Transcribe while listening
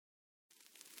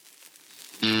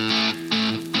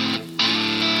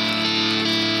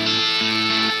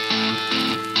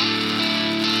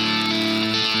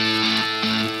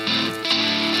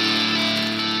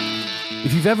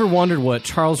If you've ever wondered what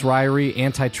Charles Ryrie,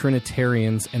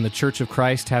 anti-Trinitarians, and the Church of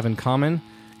Christ have in common,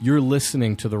 you're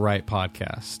listening to the right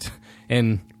podcast.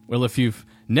 And, well, if you've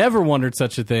never wondered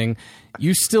such a thing,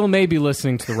 you still may be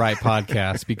listening to the right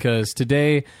podcast, because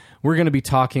today we're going to be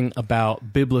talking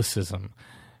about Biblicism.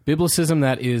 Biblicism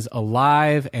that is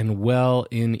alive and well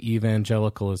in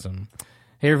evangelicalism.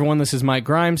 Hey, everyone, this is Mike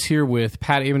Grimes here with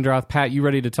Pat Abendroth. Pat, you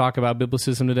ready to talk about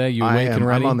Biblicism today? You awake and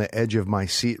ready? I'm on the edge of my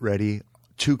seat ready.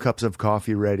 2 cups of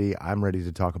coffee ready. I'm ready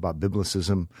to talk about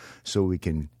Biblicism so we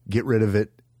can get rid of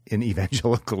it in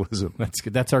evangelicalism. That's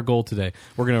good. That's our goal today.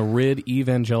 We're going to rid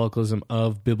evangelicalism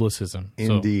of Biblicism.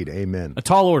 Indeed. So, amen. A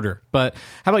tall order. But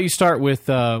how about you start with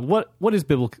what is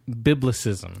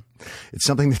Biblicism? It's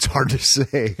something that's hard to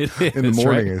say in the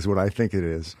morning, right? Is what I think it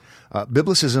is.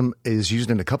 Biblicism is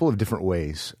used in a couple of different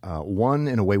ways. One,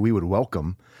 in a way we would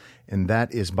welcome, and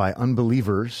that is by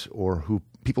unbelievers or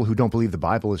people who don't believe the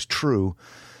Bible is true.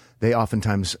 They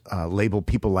oftentimes label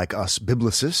people like us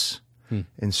biblicists.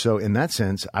 And so in that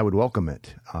sense, I would welcome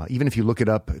it. Even if you look it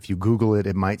up, if you Google it,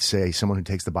 it might say someone who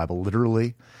takes the Bible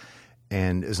literally.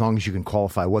 And as long as you can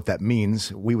qualify what that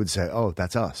means, we would say, oh,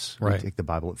 that's us. Right. We take the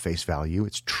Bible at face value.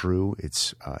 It's true.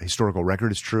 Its historical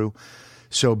record is true.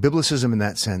 So Biblicism in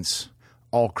that sense,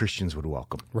 all Christians would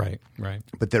welcome. Right, right.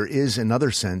 But there is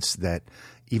another sense that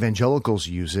evangelicals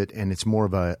use it, and it's more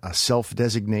of a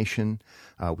self-designation.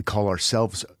 We call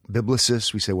ourselves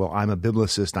Biblicists. We say, well, I'm a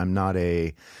Biblicist. I'm not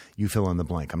you fill in the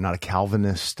blank. I'm not a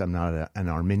Calvinist. I'm not an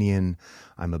Arminian.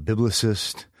 I'm a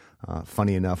Biblicist.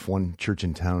 Funny enough, one church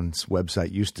in town's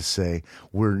website used to say,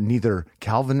 we're neither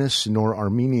Calvinists nor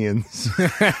Armenians.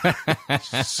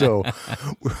 So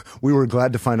we were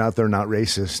glad to find out they're not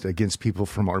racist against people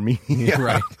from Armenia.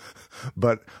 Right.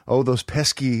 But, those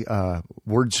pesky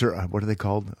words, what are they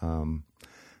called?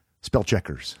 Spell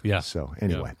checkers. Yeah. So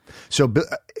anyway, So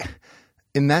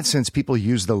in that sense, people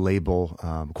use the label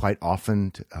quite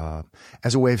often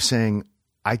as a way of saying,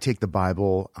 I take the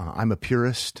Bible, I'm a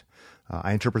purist.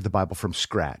 I interpret the Bible from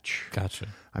scratch. Gotcha.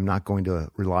 I'm not going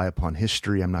to rely upon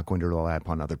history. I'm not going to rely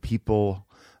upon other people.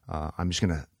 I'm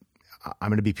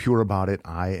going to be pure about it.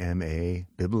 I am a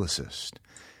Biblicist.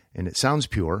 And it sounds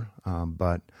pure,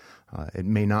 but it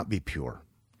may not be pure.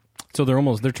 So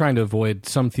they're trying to avoid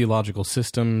some theological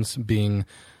systems being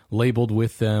labeled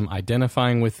with them,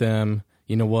 identifying with them.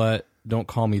 You know what? Don't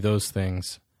call me those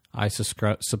things. I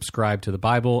subscribe to the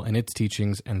Bible and its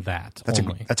teachings, and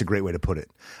that's a great way to put it.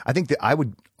 I think that I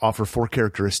would offer 4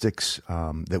 characteristics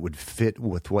that would fit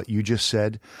with what you just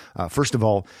said. First of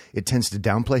all, it tends to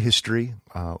downplay history,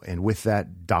 and with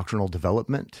that, doctrinal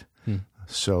development.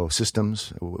 So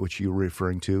systems, which you were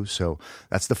referring to. So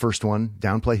that's the first one,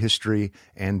 downplay history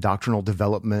and doctrinal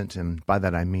development. And by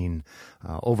that I mean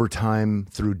over time,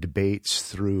 through debates,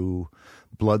 through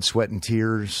blood, sweat, and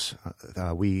tears,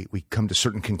 we come to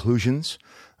certain conclusions.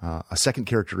 A second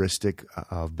characteristic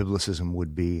of Biblicism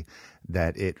would be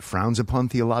that it frowns upon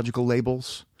theological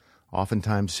labels.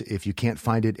 Oftentimes, if you can't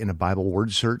find it in a Bible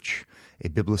word search, a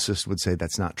Biblicist would say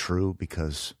that's not true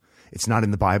because it's not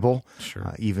in the Bible.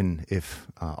 Sure. Even if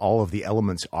all of the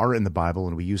elements are in the Bible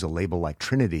and we use a label like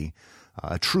Trinity,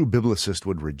 a true Biblicist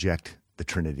would reject the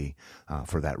Trinity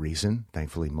for that reason.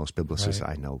 Thankfully, most Biblicists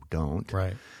I know don't.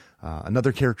 Right.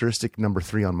 Another characteristic, number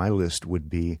 3 on my list, would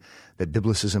be that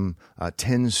Biblicism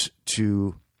tends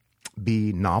to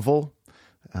be novel.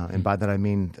 And by that I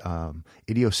mean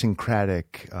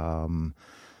idiosyncratic.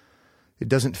 It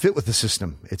doesn't fit with the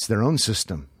system. It's their own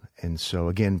system. And so,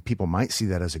 again, people might see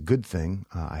that as a good thing.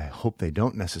 I hope they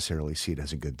don't necessarily see it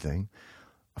as a good thing.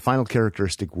 A final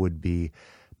characteristic would be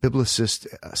Biblicist.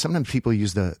 Sometimes people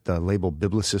use the label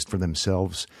Biblicist for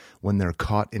themselves when they're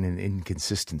caught in an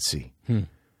inconsistency.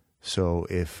 So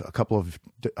if a couple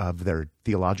of their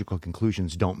theological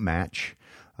conclusions don't match,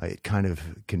 it kind of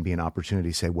can be an opportunity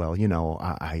to say, well, I'm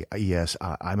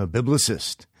a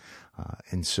Biblicist.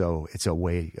 And so it's a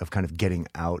way of kind of getting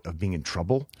out of being in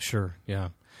trouble. Sure, yeah.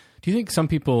 Do you think some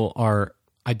people are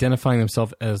identifying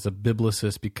themselves as a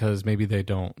Biblicist because maybe they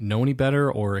don't know any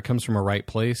better, or it comes from a right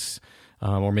place,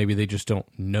 or maybe they just don't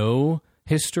know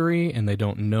history and they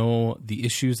don't know the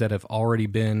issues that have already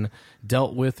been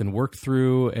dealt with and worked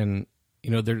through, and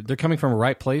they're coming from a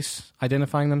right place,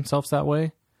 identifying themselves that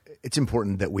way? It's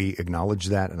important that we acknowledge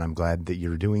that, and I'm glad that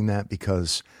you're doing that,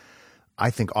 because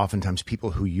I think oftentimes people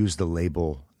who use the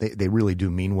label, they really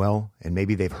do mean well, and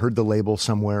maybe they've heard the label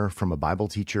somewhere from a Bible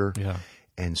teacher,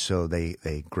 and so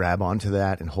they grab onto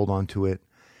that and hold on to it.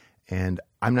 And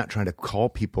I'm not trying to call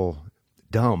people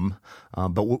dumb,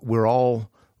 but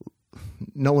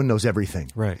no one knows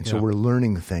everything. Right. And so we're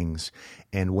learning things.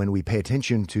 And when we pay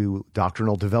attention to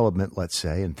doctrinal development, let's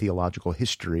say, and theological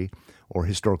history, or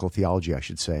historical theology, I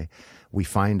should say, we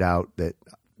find out that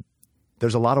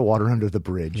there's a lot of water under the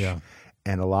bridge. Yeah.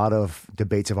 And a lot of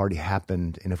debates have already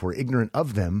happened. And if we're ignorant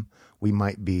of them, we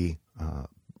might be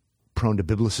prone to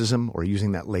Biblicism or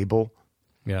using that label.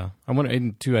 Yeah.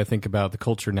 And too, I think about the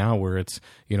culture now where it's,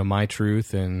 my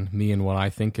truth and me and what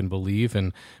I think and believe.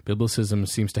 And Biblicism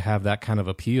seems to have that kind of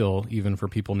appeal, even for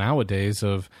people nowadays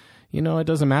of, it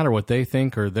doesn't matter what they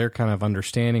think or their kind of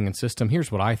understanding and system.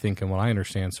 Here's what I think and what I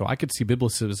understand. So I could see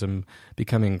Biblicism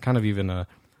becoming kind of even a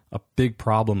big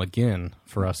problem again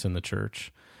for us in the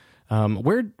church.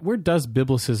 Where does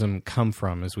Biblicism come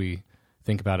from as we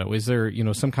think about it? Is there,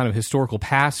 some kind of historical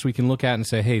past we can look at and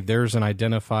say, hey, there's an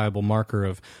identifiable marker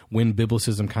of when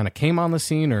Biblicism kind of came on the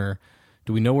scene, or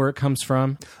do we know where it comes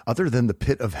from? Other than the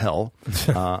pit of hell,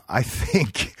 I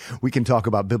think we can talk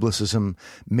about Biblicism.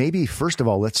 Maybe, first of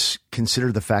all, let's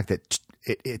consider the fact that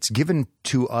it's given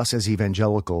to us as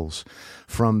evangelicals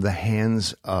from the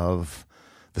hands of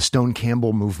the Stone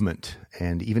Campbell movement.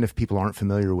 And even if people aren't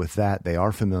familiar with that, they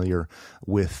are familiar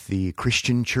with the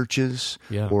Christian churches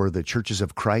or the churches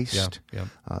of Christ. Yeah.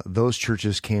 Those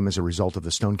churches came as a result of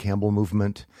the Stone Campbell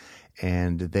movement,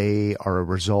 and they are a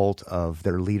result of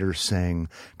their leaders saying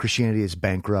Christianity is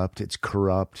bankrupt, it's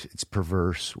corrupt, it's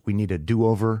perverse, we need a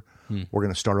do-over. We're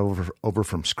going to start over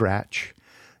from scratch.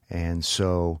 And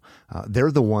so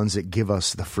they're the ones that give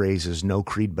us the phrases, no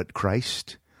creed but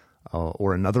Christ.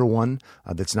 Or another one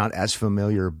that's not as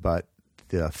familiar, but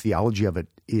the theology of it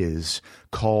is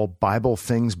call Bible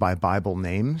things by Bible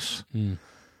names.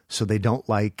 So they don't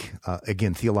like,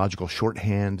 again, theological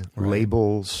shorthand,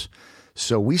 labels.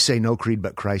 So we say no creed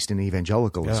but Christ in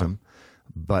evangelicalism,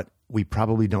 but we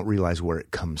probably don't realize where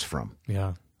it comes from.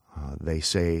 Yeah. They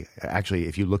say, actually,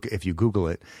 if you Google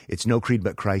it, it's no creed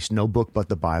but Christ, no book but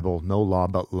the Bible, no law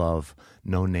but love,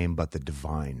 no name but the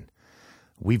divine.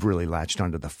 We've really latched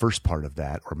onto the first part of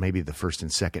that, or maybe the first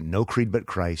and second. No creed but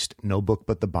Christ, no book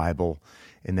but the Bible,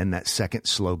 and then that second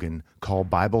slogan, call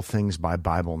Bible things by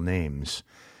Bible names.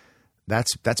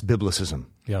 That's Biblicism.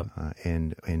 Yeah.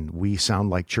 And we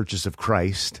sound like churches of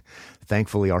Christ.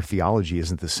 Thankfully, our theology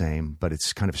isn't the same, but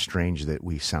it's kind of strange that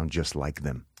we sound just like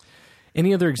them.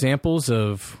 Any other examples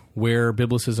of where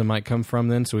Biblicism might come from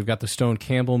then? So we've got the Stone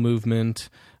Campbell movement,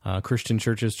 Christian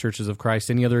churches, churches of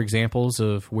Christ. Any other examples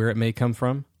of where it may come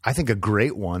from? I think a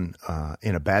great one,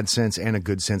 in a bad sense and a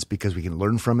good sense, because we can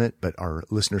learn from it, but our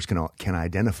listeners can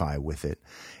identify with it.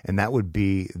 And that would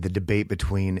be the debate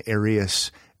between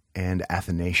Arius and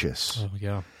Athanasius. Oh,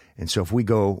 yeah. And so if we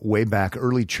go way back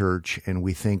early church and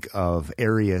we think of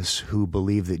Arius, who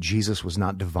believed that Jesus was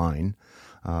not divine,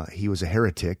 he was a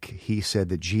heretic. He said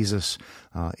that Jesus,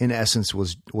 in essence,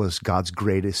 was God's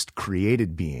greatest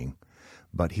created being,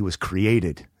 but he was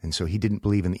created. And so he didn't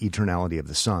believe in the eternality of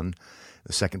the Son,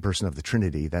 the second person of the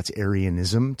Trinity. That's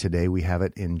Arianism. Today we have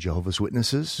it in Jehovah's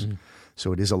Witnesses.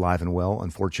 So it is alive and well,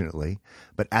 unfortunately.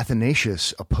 But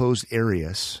Athanasius opposed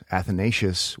Arius.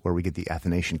 Athanasius, where we get the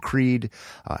Athanasian Creed,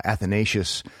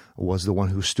 Athanasius was the one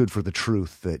who stood for the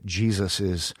truth that Jesus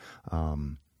is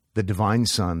the divine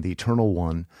Son, the eternal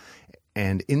one.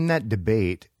 And in that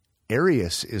debate,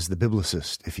 Arius is the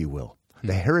biblicist, if you will.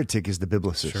 The heretic is the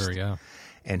biblicist. Sure, yeah.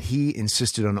 And he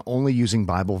insisted on only using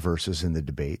Bible verses in the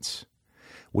debates,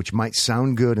 which might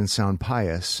sound good and sound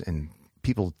pious, and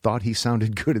people thought he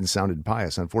sounded good and sounded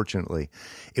pious, unfortunately.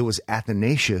 It was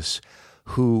Athanasius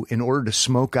who, in order to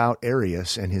smoke out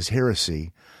Arius and his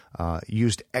heresy,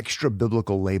 used extra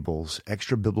biblical labels,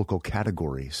 extra biblical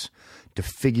categories to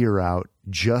figure out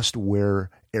just where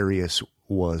Arius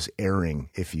was erring,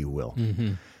 if you will.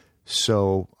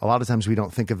 So a lot of times we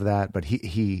don't think of that, but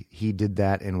he did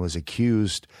that and was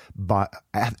accused by,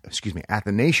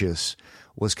 Athanasius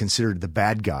was considered the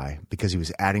bad guy because he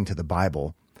was adding to the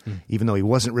Bible, even though he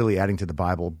wasn't really adding to the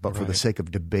Bible, but for the sake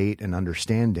of debate and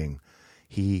understanding,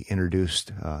 he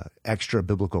introduced extra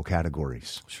biblical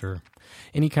categories. Sure.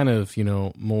 Any kind of,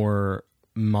 more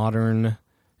modern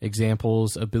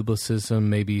examples of Biblicism,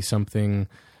 maybe something,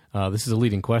 this is a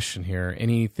leading question here,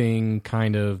 anything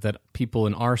kind of that people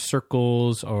in our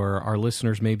circles or our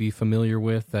listeners may be familiar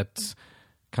with that's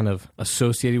kind of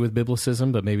associated with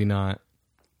Biblicism, but maybe not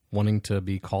wanting to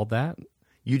be called that?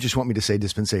 You just want me to say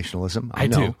dispensationalism. I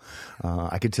know.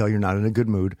 I could tell you're not in a good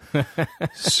mood.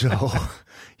 So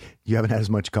you haven't had as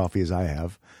much coffee as I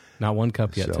have. Not one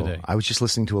cup yet today. I was just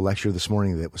listening to a lecture this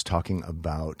morning that was talking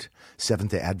about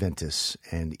Seventh-day Adventists,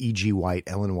 and E.G. White,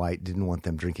 Ellen White, didn't want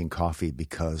them drinking coffee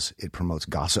because it promotes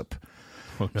gossip.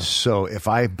 Oh, no. So if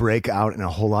I break out in a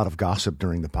whole lot of gossip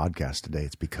during the podcast today,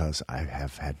 it's because I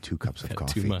have had 2 cups of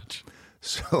coffee. Too much.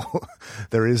 So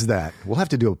there is that. We'll have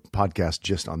to do a podcast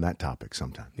just on that topic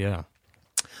sometime. Yeah.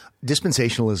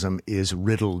 Dispensationalism is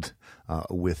riddled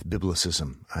with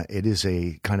Biblicism. It is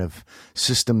a kind of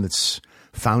system that's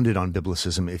founded on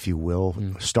Biblicism, if you will,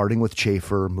 starting with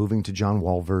Schaeffer, moving to John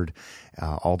Walvoord,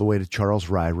 all the way to Charles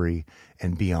Ryrie,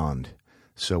 and beyond.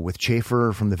 So with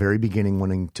Schaeffer from the very beginning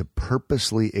wanting to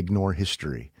purposely ignore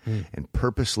history and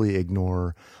purposely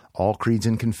ignore all creeds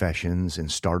and confessions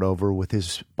and start over with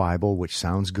his Bible, which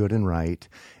sounds good and right,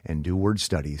 and do word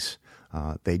studies,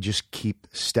 they just keep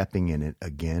stepping in it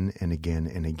again and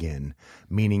again and again,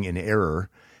 meaning in error.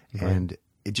 Right. And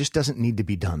it just doesn't need to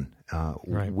be done.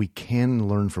 Right. We can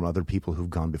learn from other people who've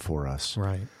gone before us.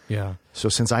 Right, yeah. So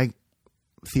since I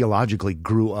theologically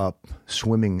grew up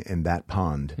swimming in that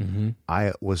pond,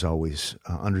 I was always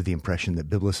under the impression that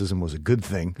Biblicism was a good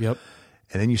thing. Yep.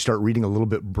 And then you start reading a little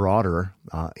bit broader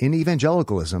in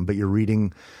evangelicalism, but you're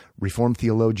reading Reformed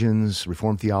theologians,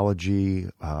 Reformed theology,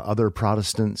 other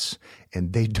Protestants,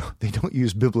 and they don't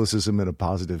use Biblicism in a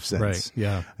positive sense. Right,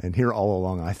 yeah. And here all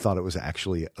along, I thought it was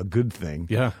actually a good thing.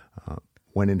 Yeah.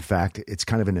 When in fact, it's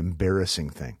kind of an embarrassing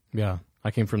thing. Yeah.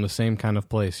 I came from the same kind of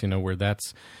place, where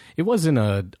it wasn't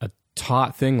a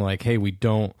taught thing like, hey, we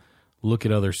don't look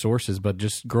at other sources, but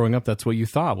just growing up, that's what you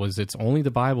thought was it's only the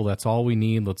Bible. That's all we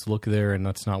need. Let's look there and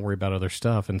let's not worry about other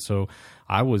stuff. And so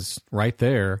I was right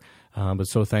there, but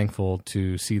so thankful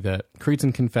to see that creeds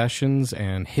and confessions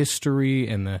and history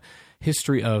and the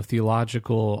history of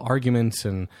theological arguments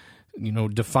and,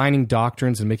 defining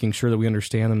doctrines and making sure that we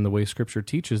understand them the way Scripture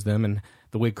teaches them and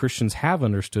the way Christians have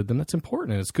understood them. That's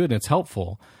important and it's good and it's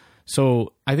helpful.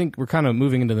 So I think we're kind of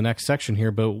moving into the next section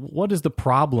here, but what is the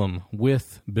problem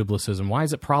with Biblicism? Why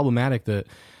is it problematic that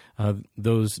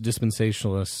those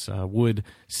dispensationalists would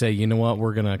say, you know what,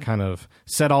 we're going to kind of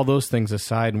set all those things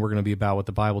aside and we're going to be about what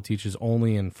the Bible teaches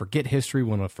only and forget history, we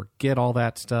want to forget all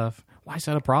that stuff? Why is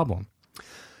that a problem?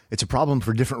 It's a problem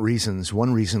for different reasons.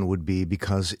 One reason would be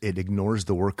because it ignores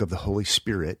the work of the Holy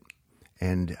Spirit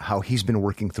and how he's been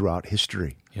working throughout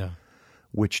history. Yeah.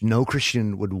 Which no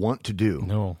Christian would want to do.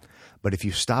 No. But if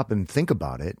you stop and think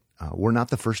about it, we're not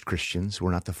the first Christians.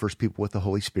 We're not the first people with the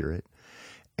Holy Spirit.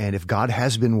 And if God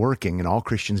has been working, and all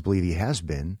Christians believe he has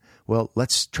been, well,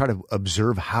 let's try to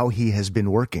observe how he has been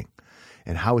working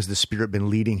and how has the Spirit been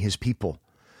leading his people.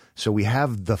 So we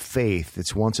have the faith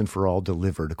that's once and for all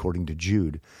delivered, according to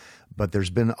Jude. But there's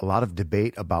been a lot of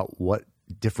debate about what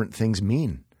different things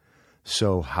mean.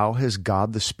 So how has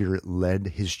God the Spirit led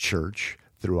his church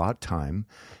throughout time?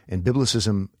 And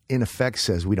Biblicism, in effect,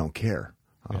 says we don't care.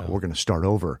 We're going to start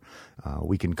over.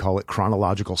 We can call it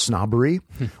chronological snobbery.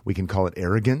 We can call it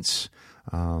arrogance.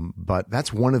 But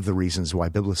that's one of the reasons why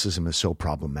Biblicism is so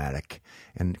problematic.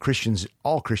 And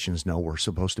all Christians know we're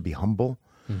supposed to be humble.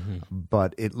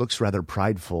 But it looks rather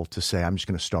prideful to say, I'm just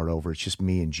going to start over. It's just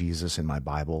me and Jesus and my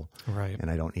Bible. Right. And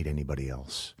I don't need anybody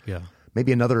else. Yeah.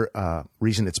 Maybe another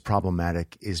reason it's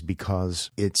problematic is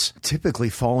because it's typically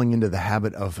falling into the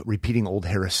habit of repeating old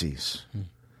heresies.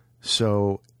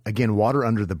 So, again, water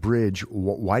under the bridge,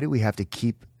 why do we have to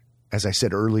keep, as I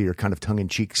said earlier, kind of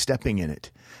tongue-in-cheek stepping in it?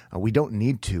 We don't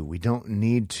need to. We don't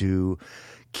need to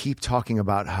keep talking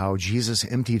about how Jesus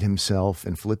emptied himself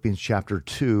in Philippians chapter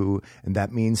 2, and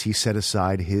that means he set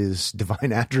aside his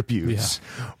divine attributes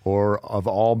or of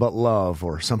all but love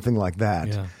or something like that.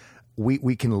 Yeah.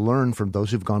 We can learn from those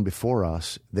who've gone before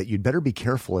us that you'd better be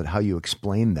careful at how you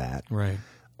explain that. Right.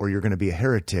 Or you're going to be a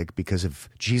heretic, because if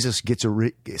Jesus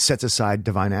sets aside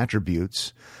divine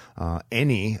attributes,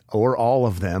 any or all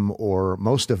of them or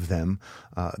most of them,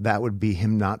 that would be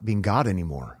him not being God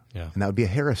anymore. Yeah. And that would be a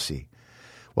heresy.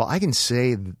 Well, I can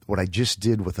say what I just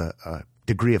did with a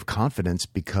degree of confidence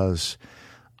because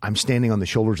I'm standing on the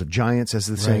shoulders of giants, as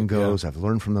the saying goes. Yeah. I've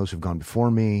learned from those who've gone before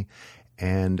me,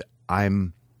 and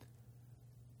I'm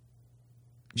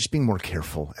just being more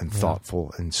careful and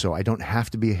thoughtful. And so I don't have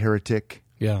to be a heretic.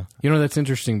 Yeah. That's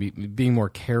interesting, being more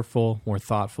careful, more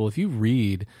thoughtful. If you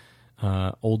read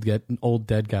old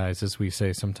dead guys, as we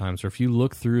say sometimes, or if you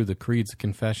look through the creeds, the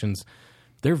confessions,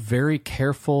 they're very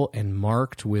careful and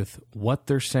marked with what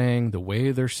they're saying, the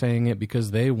way they're saying it,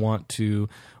 because they want to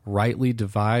rightly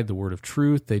divide the word of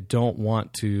truth. They don't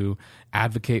want to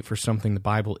advocate for something the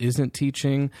Bible isn't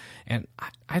teaching. And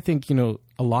I think, a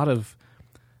lot of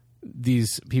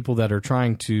these people that are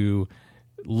trying to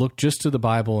look just to the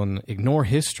Bible and ignore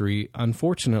history,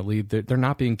 unfortunately, they're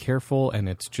not being careful, and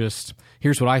it's just,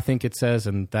 here's what I think it says,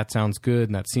 and that sounds good,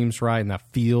 and that seems right, and that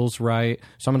feels right,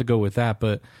 so I'm going to go with that.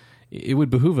 But it would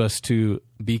behoove us to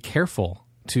be careful,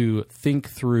 to think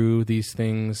through these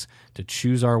things, to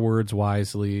choose our words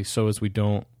wisely, so as we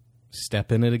don't,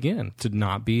 step in it again, to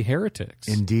not be heretics.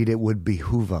 Indeed, it would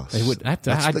behoove us.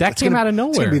 That came out of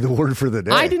nowhere. That's going to be the word for the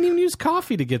day. I didn't even use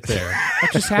coffee to get there.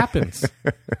 That just happens.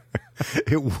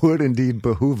 It would indeed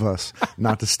behoove us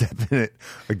not to step in it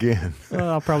again.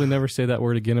 I'll probably never say that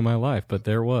word again in my life, but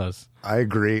there was. I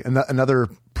agree. And another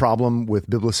problem with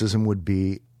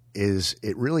Biblicism is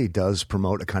it really does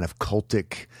promote a kind of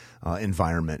cultic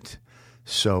environment.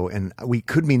 So, and we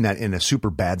could mean that in a super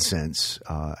bad sense.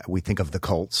 We think of the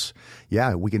cults.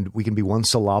 Yeah, we can be one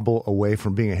syllable away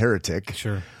from being a heretic.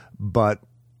 Sure. But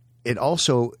it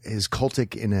also is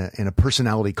cultic in a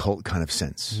personality cult kind of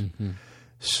sense. Mm-hmm.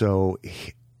 So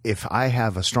if I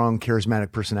have a strong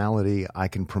charismatic personality, I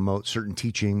can promote certain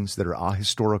teachings that are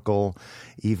ahistorical,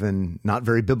 even not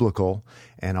very biblical,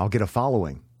 and I'll get a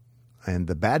following. And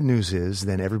the bad news is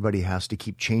then everybody has to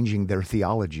keep changing their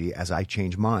theology as I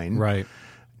change mine, right,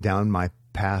 down my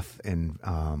path and,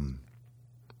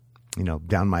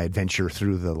 down my adventure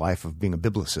through the life of being a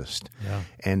biblicist. Yeah.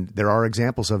 And there are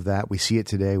examples of that. We see it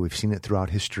today. We've seen it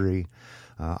throughout history.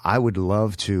 I would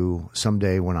love to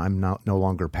someday, when I'm no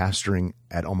longer pastoring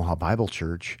at Omaha Bible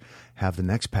Church, have the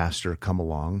next pastor come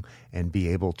along and be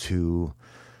able to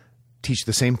teach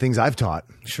the same things I've taught.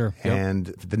 Sure. Yep. And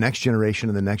the next generation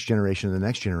and the next generation and the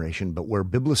next generation. But where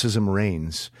Biblicism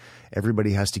reigns,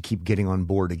 everybody has to keep getting on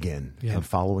board again and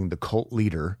following the cult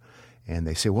leader. And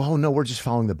they say, well, no, we're just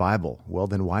following the Bible. Well,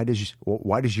 then why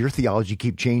does your theology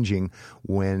keep changing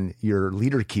when your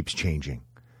leader keeps changing?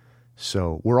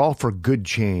 So we're all for good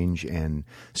change and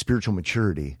spiritual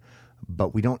maturity,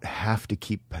 but we don't have to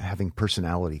keep having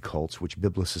personality cults, which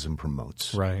Biblicism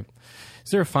promotes. Right. Is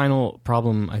there a final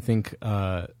problem? I think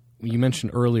you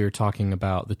mentioned earlier talking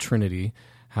about the Trinity,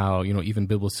 how even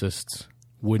Biblicists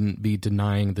wouldn't be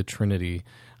denying the Trinity.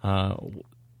 It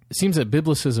seems that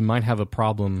Biblicism might have a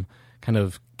problem kind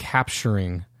of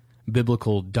capturing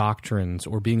biblical doctrines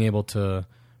or being able to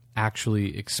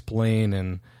actually explain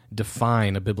and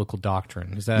define a biblical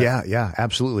doctrine. Is that? Yeah,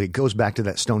 absolutely. It goes back to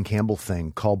that Stone Campbell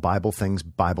thing, call Bible things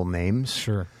Bible names.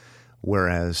 Sure.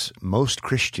 Whereas most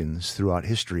Christians throughout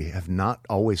history have not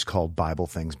always called Bible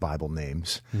things Bible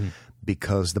names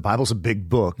because the Bible's a big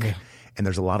book and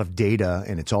there's a lot of data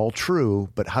and it's all true.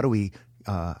 But how do we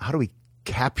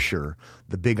capture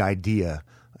the big idea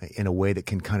in a way that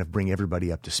can kind of bring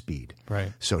everybody up to speed?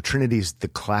 Right. So Trinity's the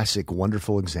classic,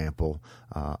 wonderful example.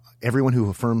 Everyone who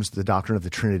affirms the doctrine of the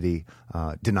Trinity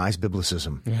denies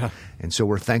Biblicism. Yeah. And so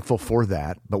we're thankful for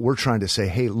that. But we're trying to say,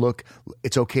 hey, look,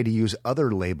 it's okay to use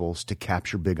other labels to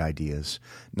capture big ideas,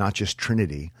 not just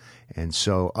Trinity. And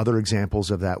so other examples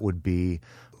of that would be,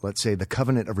 let's say, the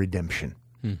covenant of redemption.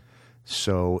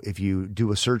 So if you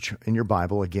do a search in your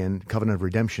Bible, again, covenant of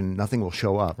redemption, nothing will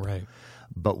show up. Right.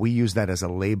 But we use that as a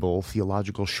label,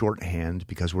 theological shorthand,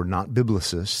 because we're not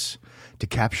biblicists, to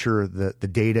capture the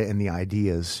data and the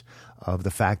ideas of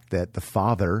the fact that the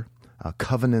Father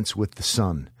covenants with the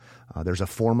Son. There's a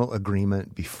formal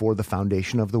agreement before the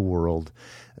foundation of the world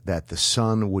that the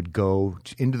Son would go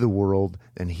into the world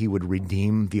and he would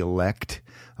redeem the elect,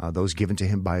 those given to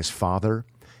him by his Father.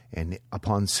 And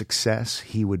upon success,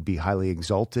 he would be highly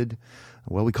exalted.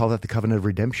 Well, we call that the covenant of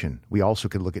redemption. We also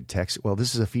could look at text. Well,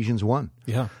 this is Ephesians 1.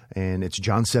 Yeah. And it's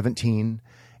John 17,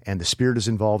 and the Spirit is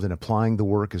involved in applying the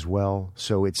work as well.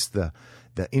 So it's the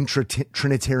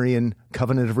intra-Trinitarian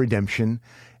covenant of redemption.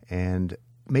 And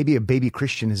maybe a baby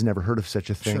Christian has never heard of such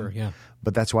a thing. Sure, yeah.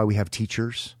 But that's why we have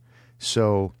teachers.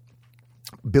 So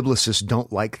Biblicists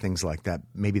don't like things like that.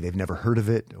 Maybe they've never heard of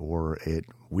it, or it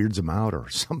weirds them out or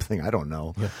something. I don't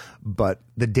know. Yeah. But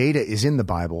the data is in the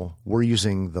Bible. We're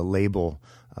using the label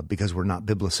because we're not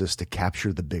Biblicists to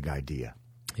capture the big idea.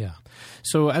 Yeah.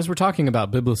 So as we're talking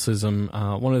about Biblicism,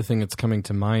 one of the things that's coming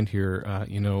to mind here,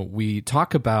 we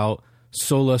talk about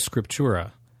sola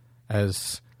scriptura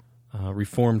as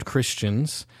Reformed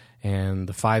Christians and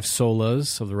the 5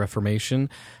 solas of the Reformation.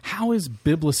 How is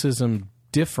Biblicism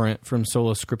different from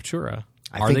sola scriptura?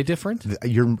 Are they different?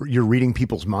 You're reading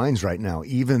people's minds right now,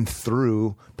 even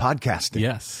through podcasting.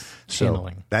 Yes,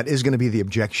 channeling. So that is going to be the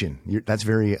objection. That's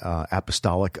very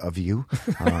apostolic of you.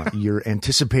 You're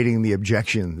anticipating the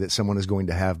objection that someone is going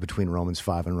to have between Romans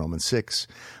 5 and Romans 6,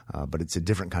 but it's a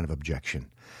different kind of objection.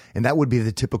 And that would be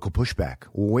the typical pushback.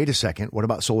 Well, wait a second. What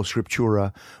about sola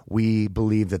scriptura? We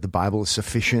believe that the Bible is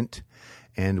sufficient,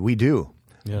 and we do.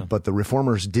 Yeah. But the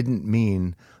Reformers didn't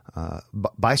mean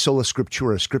by sola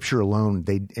scriptura, Scripture alone,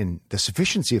 and the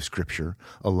sufficiency of Scripture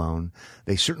alone,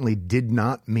 they certainly did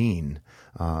not mean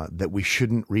that we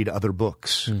shouldn't read other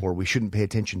books or we shouldn't pay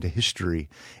attention to history.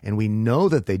 And we know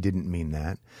that they didn't mean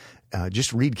that.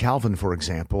 just read Calvin, for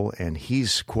example, and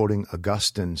he's quoting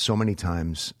Augustine so many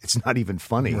times, it's not even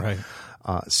funny. Right.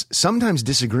 Sometimes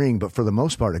disagreeing, but for the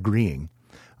most part agreeing.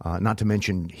 Not to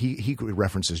mention, he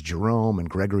references Jerome and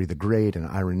Gregory the Great and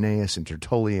Irenaeus and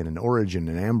Tertullian and Origen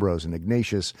and Ambrose and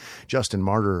Ignatius, Justin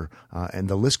Martyr, and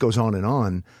the list goes on and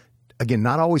on. Again,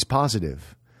 not always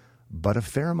positive, but a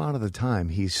fair amount of the time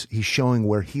he's showing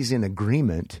where he's in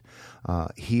agreement.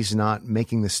 He's not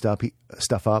making this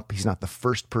stuff up. He's not the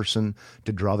first person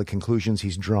to draw the conclusions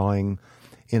he's drawing.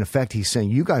 In effect, he's saying,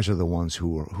 you guys are the ones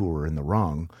who are in the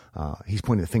wrong. He's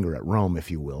pointing the finger at Rome, if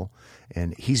you will,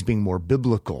 and he's being more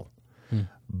biblical.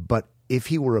 But if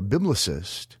he were a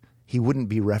biblicist, he wouldn't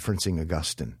be referencing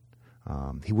Augustine.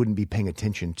 He wouldn't be paying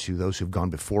attention to those who've gone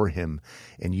before him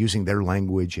and using their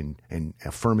language and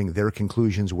affirming their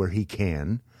conclusions where he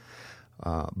can.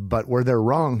 But where they're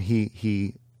wrong,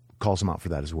 he calls them out for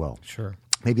that as well. Sure.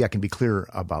 Maybe I can be clear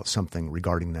about something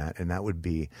regarding that, and that would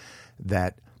be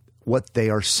that what they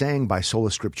are saying by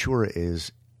sola scriptura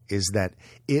is that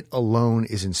it alone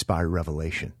is inspired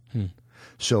revelation.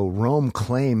 So Rome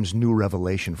claims new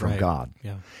revelation from God.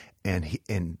 Yeah.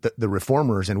 And the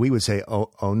reformers, and we would say,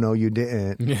 oh no, you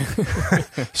didn't.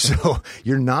 So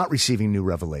you're not receiving new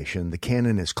revelation. The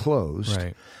canon is closed.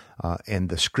 Right. And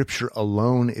the scripture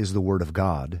alone is the word of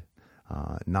God,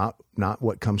 not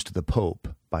what comes to the Pope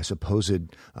by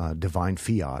supposed divine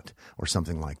fiat or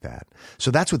something like that.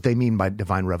 So that's what they mean by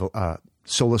divine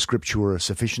sola scriptura,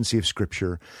 sufficiency of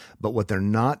scripture. But what they're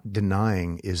not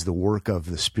denying is the work of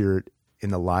the Spirit in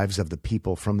the lives of the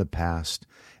people from the past.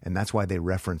 And that's why they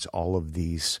reference all of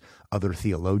these other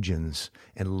theologians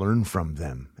and learn from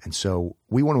them. And so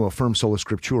we want to affirm sola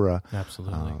scriptura.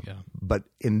 Absolutely, yeah. But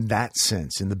in that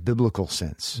sense, in the biblical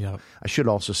sense. Yep. I should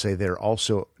also say they're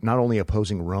also not only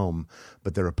opposing Rome,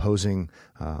 but they're opposing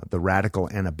the radical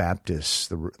Anabaptists,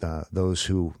 those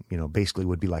who basically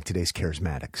would be like today's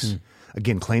charismatics.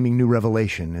 Again, claiming new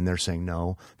revelation, and they're saying,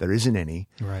 no, there isn't any.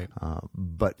 Right.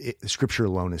 But Scripture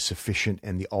alone is sufficient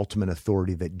and the ultimate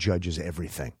authority that judges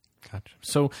everything. Gotcha.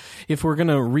 So if we're going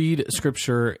to read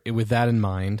Scripture with that in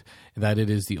mind, that it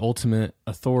is the ultimate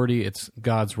authority, it's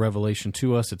God's revelation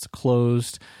to us, it's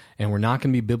closed, and we're not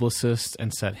going to be biblicists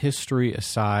and set history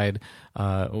aside,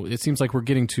 it seems like we're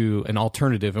getting to an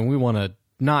alternative, and we want to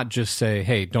not just say,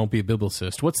 hey, don't be a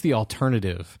biblicist. What's the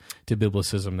alternative to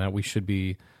biblicism that we should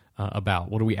be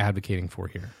about? What are we advocating for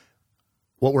here?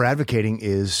 What we're advocating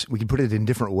is, we can put it in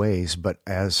different ways, but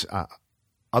as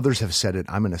others have said it,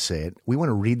 I'm going to say it. We want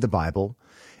to read the Bible,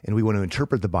 and we want to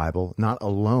interpret the Bible, not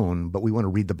alone, but we want to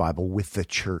read the Bible with the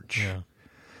church. Yeah.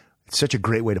 It's such a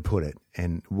great way to put it.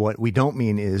 And what we don't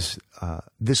mean is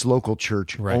this local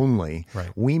church only. Right.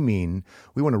 We mean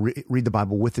we want to read the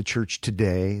Bible with the church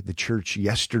today, the church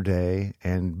yesterday,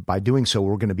 and by doing so,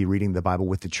 we're going to be reading the Bible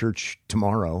with the church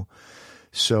tomorrow.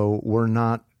 So we're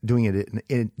not doing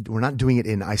it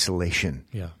in isolation.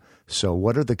 Yeah. So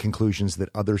what are the conclusions that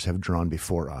others have drawn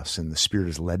before us and the Spirit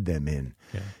has led them in?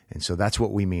 Yeah. And so that's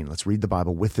what we mean. Let's read the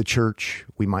Bible with the church.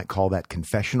 We might call that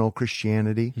confessional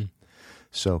Christianity.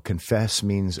 So confess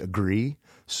means agree.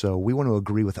 So we want to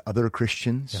agree with other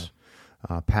Christians,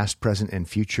 past, present, and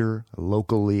future,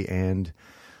 locally and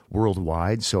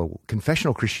worldwide. So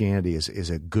confessional Christianity is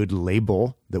a good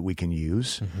label that we can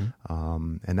use.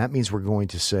 And that means we're going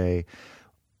to say,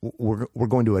 we're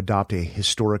going to adopt a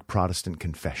historic Protestant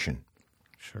confession.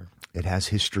 Sure. It has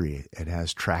history. It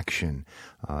has traction.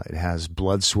 It has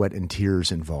blood, sweat, and tears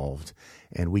involved.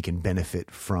 And we can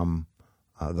benefit from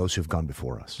those who've gone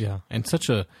before us. Yeah. And such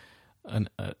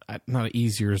not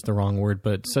easier is the wrong word,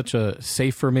 but such a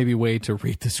safer maybe way to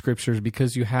read the Scriptures,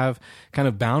 because you have kind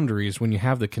of boundaries. When you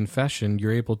have the confession,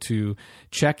 you're able to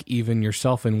check even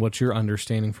yourself in what you're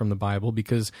understanding from the Bible.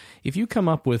 Because if you come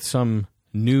up with some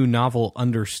new novel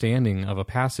understanding of a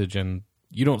passage and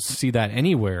you don't see that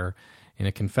anywhere in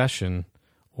a confession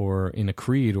or in a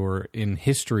creed or in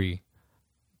history,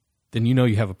 then you know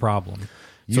you have a problem.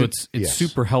 So it's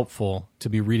super helpful to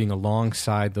be reading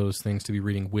alongside those things, to be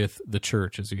reading with the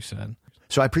church, as you said.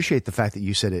 So I appreciate the fact that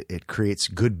you said it creates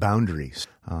good boundaries.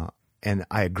 And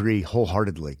I agree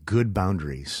wholeheartedly, good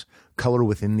boundaries, color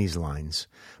within these lines.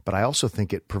 But I also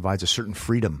think it provides a certain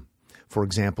freedom. For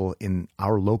example, in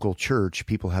our local church,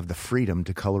 people have the freedom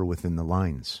to color within the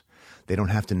lines. They don't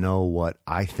have to know what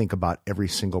I think about every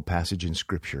single passage in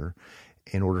Scripture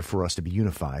in order for us to be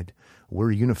unified.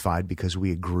 We're unified because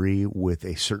we agree with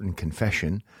a certain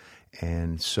confession.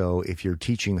 And so if you're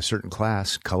teaching a certain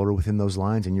class, color within those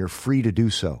lines, and you're free to do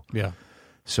so. Yeah.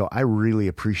 So I really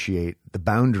appreciate the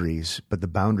boundaries, but the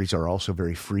boundaries are also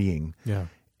very freeing. Yeah.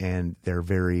 And they're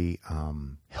very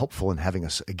helpful in having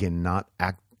us, again, not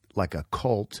act like a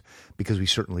cult, because we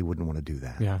certainly wouldn't want to do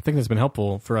that. Yeah, I think that's been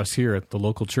helpful for us here at the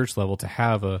local church level to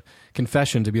have a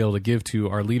confession to be able to give to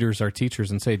our leaders, our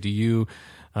teachers, and say, do you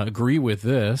agree with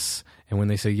this? And when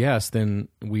they say yes, then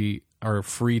we are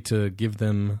free to give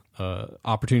them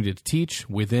opportunity to teach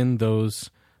within those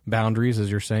boundaries,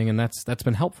 as you're saying, and that's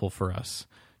been helpful for us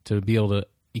to be able to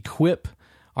equip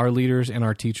our leaders and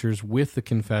our teachers with the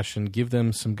confession, give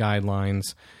them some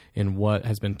guidelines in what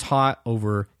has been taught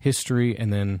over history,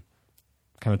 and then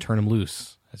kind of turn them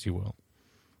loose, as you will.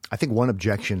 I think one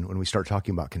objection when we start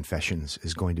talking about confessions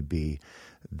is going to be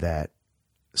that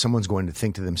someone's going to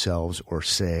think to themselves or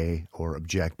say or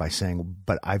object by saying,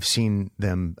 but I've seen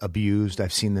them abused,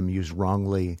 I've seen them used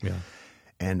wrongly,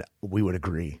 and we would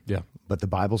agree. Yeah. But the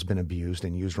Bible's been abused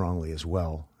and used wrongly as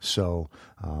well. So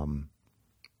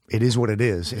it is what it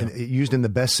is. And used in the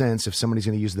best sense, if somebody's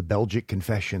going to use the Belgic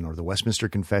Confession or the Westminster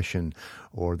Confession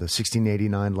or the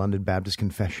 1689 London Baptist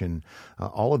Confession,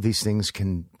 all of these things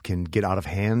can get out of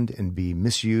hand and be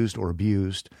misused or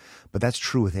abused. But that's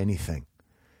true with anything.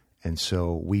 And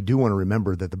so we do want to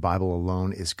remember that the Bible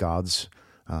alone is God's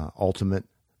ultimate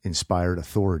inspired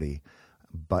authority.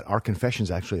 But our confessions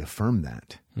actually affirm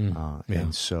that.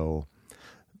 And so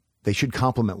they should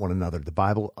complement one another. The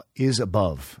Bible is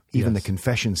above. Even the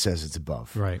confession says it's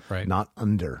above. Right. Not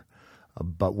under.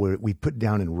 But we put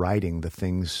down in writing the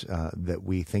things that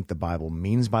we think the Bible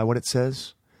means by what it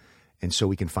says. And so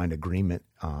we can find agreement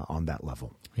on that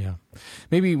level. Yeah.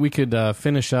 Maybe we could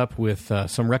finish up with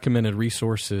some recommended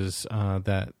resources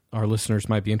that our listeners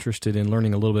might be interested in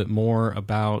learning a little bit more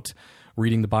about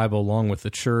reading the Bible along with the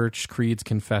church, creeds,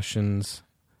 confessions.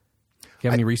 Do you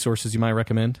have any resources you might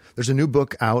recommend? There's a new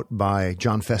book out by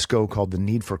John Fesco called The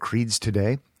Need for Creeds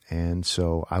Today. And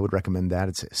so I would recommend that.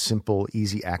 It's simple,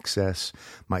 easy access,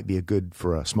 might be good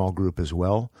for a small group as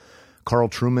well. Carl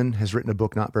Trueman has written a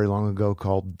book not very long ago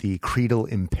called The Creedal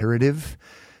Imperative,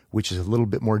 which is a little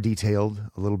bit more detailed,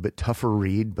 a little bit tougher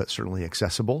read, but certainly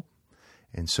accessible.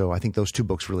 And so I think those two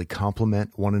books really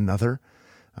complement one another.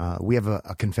 We have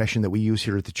a confession that we use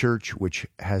here at the church, which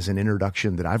has an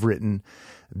introduction that I've written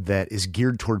that is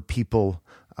geared toward people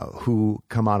who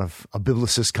come out of a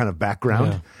Biblicist kind of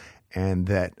background and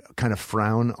that kind of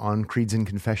frown on creeds and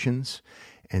confessions.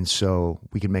 And so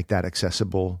we can make that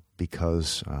accessible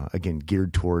because, again,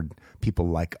 geared toward people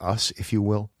like us, if you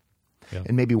will. Yeah.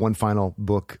 And maybe one final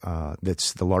book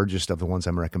that's the largest of the ones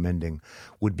I'm recommending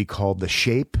would be called The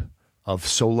Shape of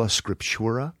Sola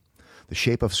Scriptura. The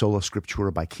Shape of Sola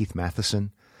Scriptura by Keith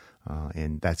Matheson.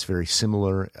 And that's very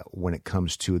similar when it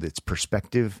comes to its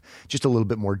perspective, just a little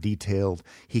bit more detailed.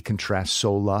 He contrasts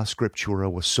sola scriptura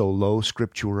with solo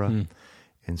scriptura.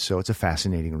 And so it's a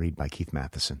fascinating read by Keith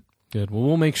Matheson. Good. Well,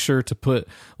 we'll make sure to put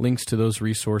links to those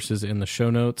resources in the show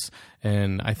notes.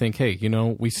 And I think, hey,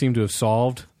 we seem to have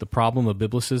solved the problem of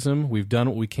Biblicism. We've done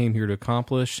what we came here to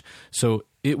accomplish. So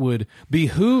it would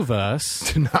behoove us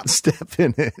to not step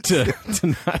in it,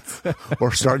 to not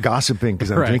or start gossiping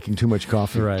because I'm drinking too much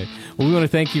coffee. Right. Well, we want to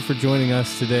thank you for joining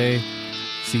us today.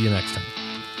 See you next time.